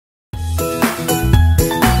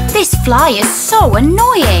fly is so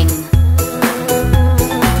annoying.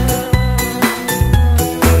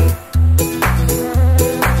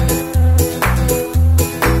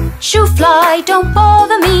 Shoo fly, don't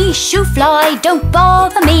bother me. Shoo fly, don't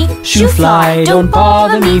bother me. Shoo fly, don't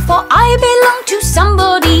bother me, for I belong to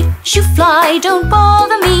somebody. Shoo fly, don't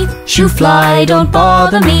bother me. Shoo fly, don't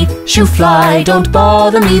bother me. Shoo fly, don't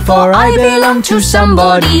bother me, for I belong to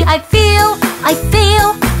somebody. I feel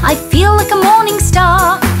like a morning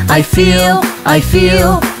star. I feel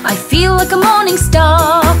like a morning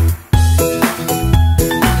star.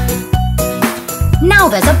 Now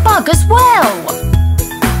there's a bug as well.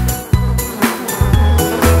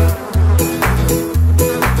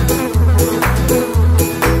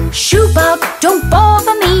 Shoo bug, don't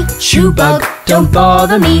bother me. Shoo bug, don't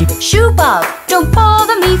bother me. Shoo bug, don't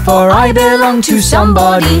bother me, for I belong to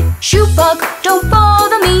somebody. Shoo bug, don't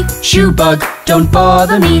bother me. Shoo bug, don't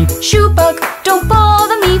bother me. Shoo bug, don't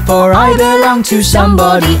bother me, for I belong to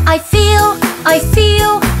somebody. I feel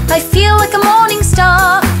like a morning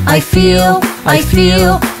star. I feel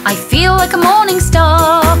like a morning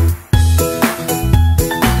star.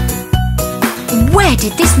 Where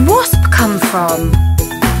did this wasp come from?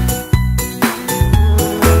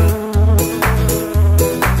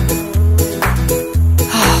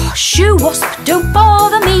 Shoo wasp, don't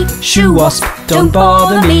bother me. Shoo wasp, don't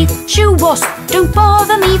bother me. Shoo wasp, don't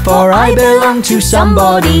bother me, for I belong to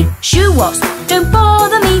somebody. Shoo wasp, don't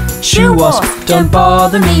bother me. Shoo wasp, don't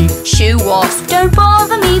bother me. Shoo wasp, don't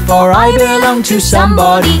bother me, for I belong to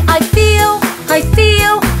somebody. I feel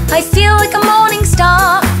like a morning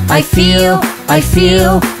star. I feel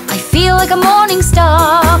like a morning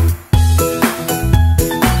star.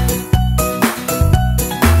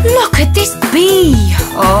 Look at this bee.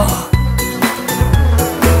 Oh.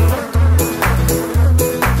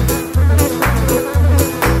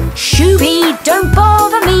 Shoo bee, don't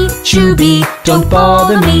bother me. Shoo bee, don't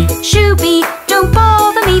bother me. Shoo bee, don't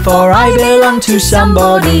bother me, for I belong to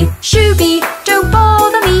somebody. Shoo bee, don't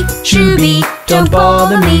bother me. Shoo bee, don't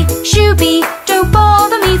bother me. Shoo bee, don't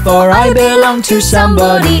bother me, for I belong to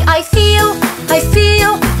somebody. I feel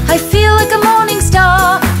like a morning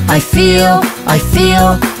star. I feel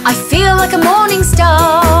like a morning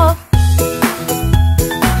star.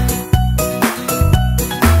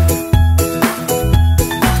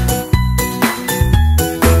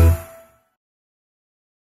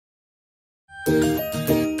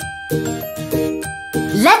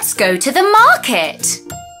 Let's go to the market.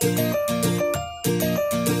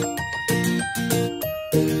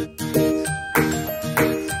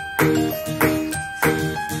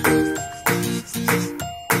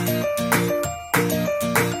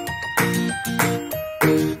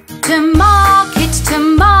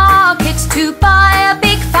 To buy a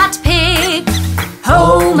big fat pig.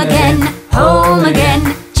 Home again,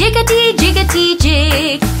 jiggity jiggity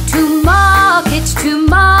jig. To market, to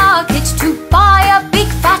buy a big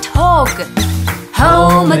fat hog.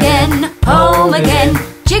 Home again,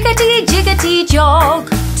 jiggity jiggity jog.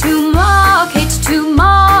 To market, to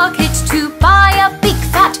buy a big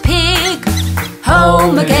fat pig.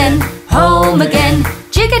 Home again,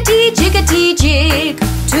 jiggity jiggity jig.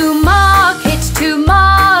 To market, to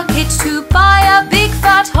buy a big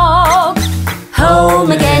fat hog.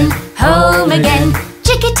 Home again,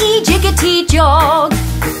 jiggity jiggity jog.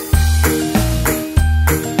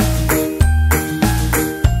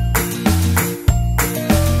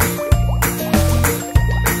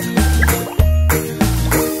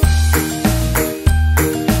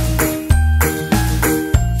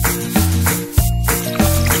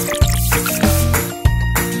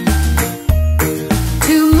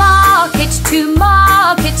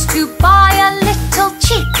 To buy a little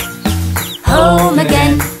chick. Home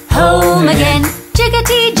again,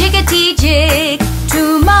 jiggity jiggity jig.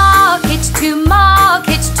 To market, to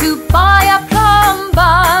buy a plum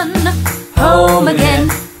bun. Home again,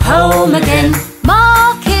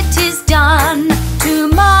 market is done. To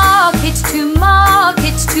market, to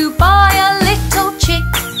buy a little chick.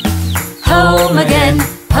 Home again,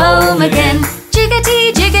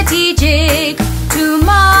 jiggity jiggity jig. To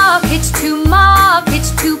market, to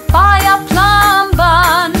buy a plum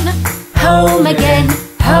bun. Home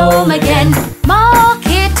again,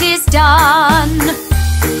 market is done.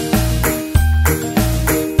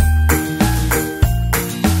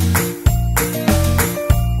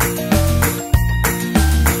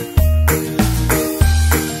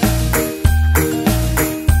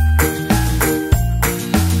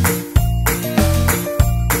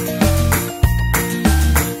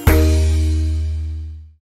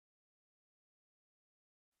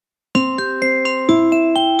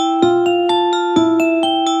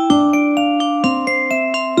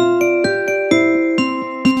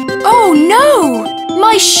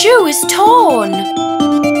 My shoe is torn.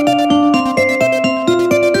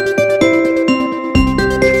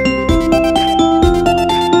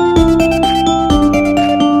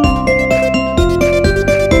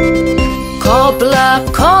 Cobbler,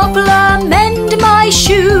 cobbler, mend my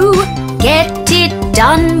shoe. Get it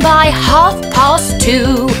done by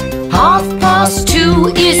 2:30.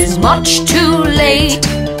 2:30 is much too late.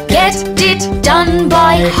 Get it done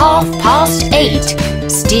by 8:30.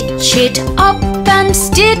 Stitch it up and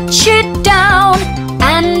stitch it down,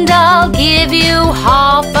 and I'll give you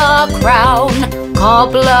 1/2 crown.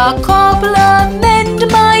 Cobbler, cobbler, mend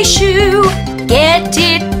my shoe. Get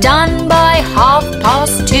it done by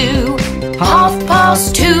 2:30.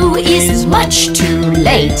 2:30 is much too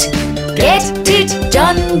late. Get it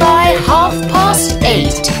done by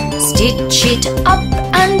 8:30. Stitch it up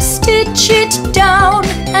and stitch it down,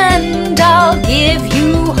 and I'll give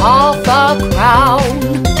you 1/2 crown.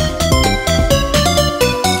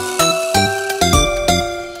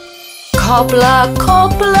 Cobbler,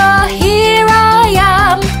 cobbler, here I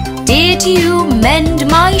am. Did you mend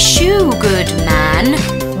my shoe, good man?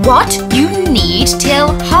 What, you need till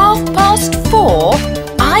 4:30?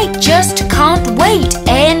 I just can't wait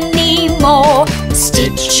anymore.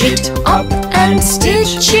 Stitch it up and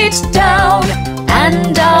stitch it down,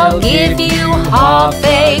 and I'll give you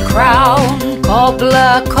 1/2 crown.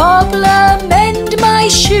 Cobbler, cobbler, mend my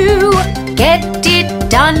shoe. Get it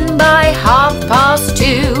done by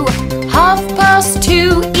 2:30.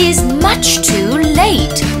 2:30 is much too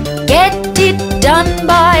late. Get it done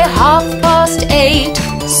by 8:30.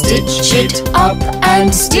 Stitch it up and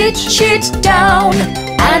stitch it down,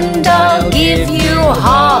 and I'll give you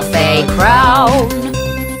 1/2 crown.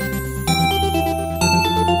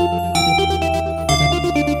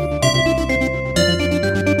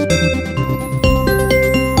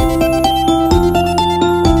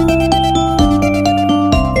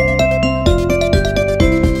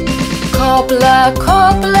 Cobbler,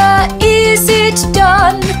 cobbler, is it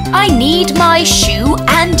done? I need my shoe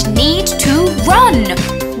and need to run.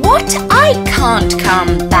 What, I can't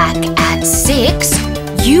come back at 6?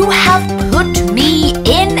 You have put me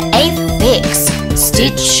in a fix.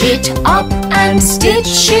 Stitch it up and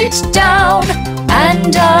stitch it down,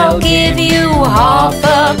 and I'll give you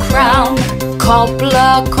 1/2 crown.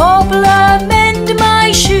 Cobbler, cobbler, mend my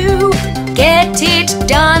shoe. Get it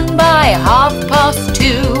done by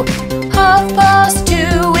 2:30.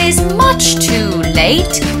 2:30 is much too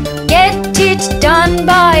late. Get it done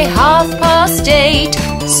by 8:30.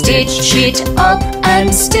 Stitch it up and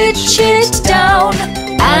stitch it down,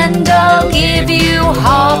 and I'll give you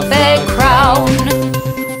 1/2 crown.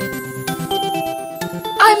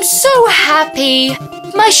 I'm so happy.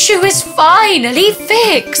 My shoe is finally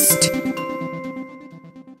fixed.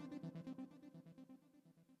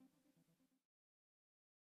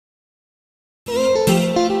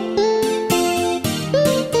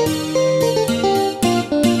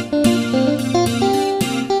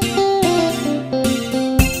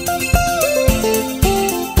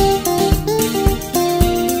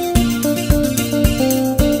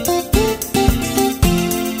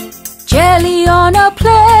 Jelly on a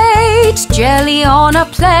plate, jelly on a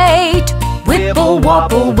plate. Wibble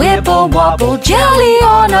wobble, wibble wobble, jelly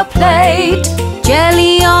on a plate.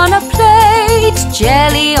 Jelly on a plate,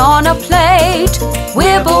 jelly on a plate.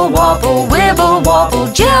 Wibble wobble, wibble wobble,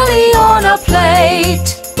 jelly on a plate.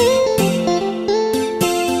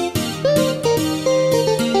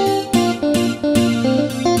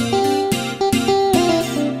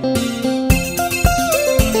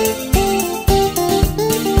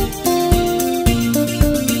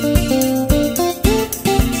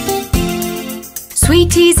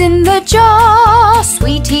 Sweeties in the jar,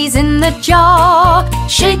 sweeties in the jar.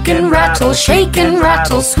 Shake and rattle,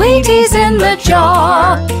 sweeties in the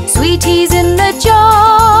jar. Sweeties in the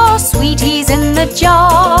jar, sweeties in the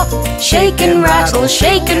jar. Shake and rattle,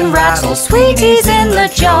 sweeties in the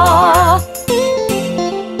jar.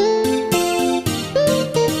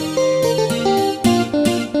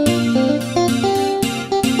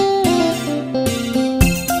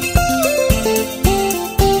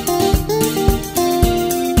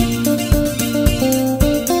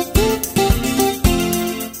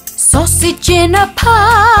 Sausage in a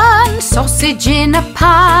pan, sausage in a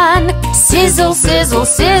pan. Sizzle, sizzle,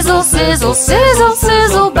 sizzle, sizzle, sizzle,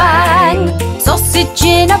 sizzle, bang. Sausage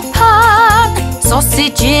in a pan,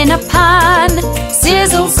 sausage in a pan.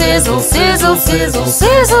 Sizzle, sizzle, sizzle, sizzle,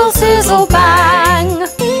 sizzle, sizzle, bang.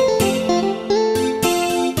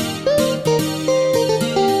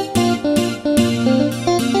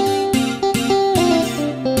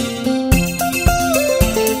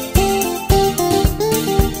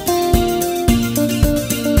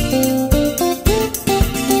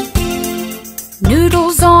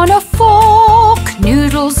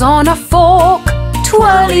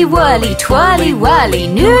 Twirly whirly, twirly whirly,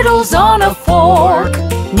 noodles on a fork.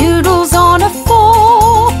 Noodles on a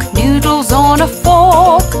fork, noodles on a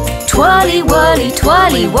fork. Twirly whirly,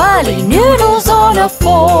 twirly whirly, noodles on a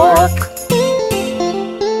fork.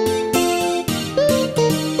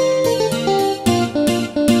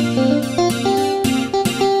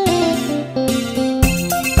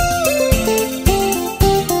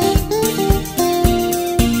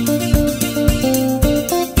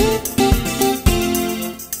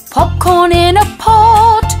 Popcorn in a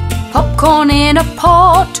pot, popcorn in a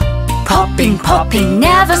pot. Popping, popping,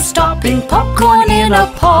 never stopping, popcorn in a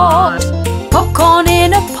pot. Popcorn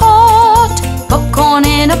in a pot, popcorn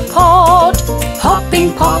in a pot.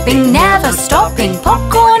 Popping, popping, never stopping,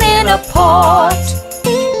 popcorn in a pot.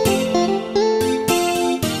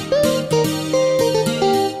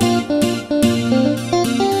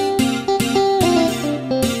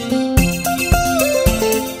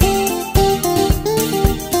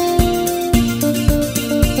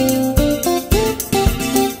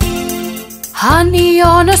 Honey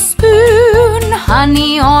on a spoon,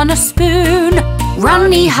 honey on a spoon.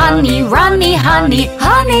 Runny honey, runny honey,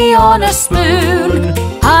 honey on a spoon.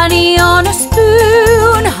 Honey on a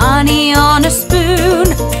spoon, honey on a spoon.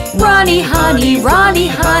 Runny honey, runny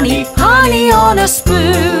honey, honey on a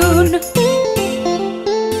spoon.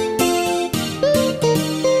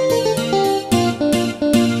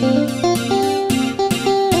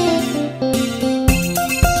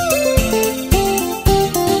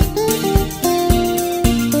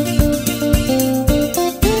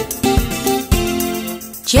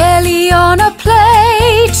 Jelly on a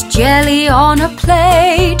plate, jelly on a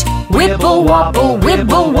plate. Wibble wobble,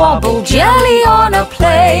 wibble wobble, jelly on a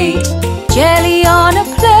plate. Jelly on a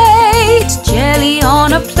plate, jelly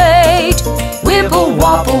on a plate. Wibble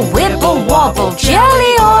wobble, wibble wobble,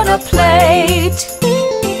 jelly on a plate.